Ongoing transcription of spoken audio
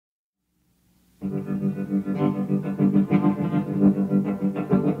I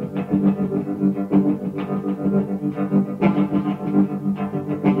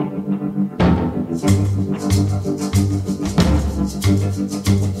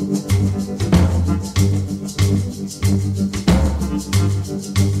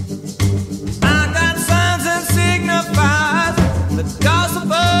got signs and signifiers, the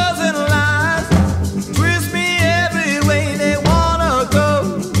gossipers and lies twist me every way they wanna go.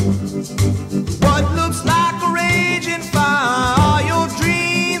 What looks like a raging fire are your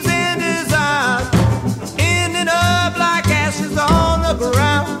dreams and desires, ending up like ashes on the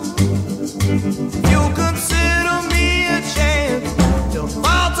ground. You consider me a chance to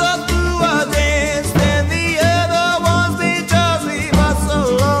falter through a dance, then the other ones they just leave us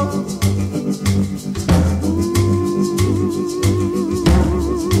alone.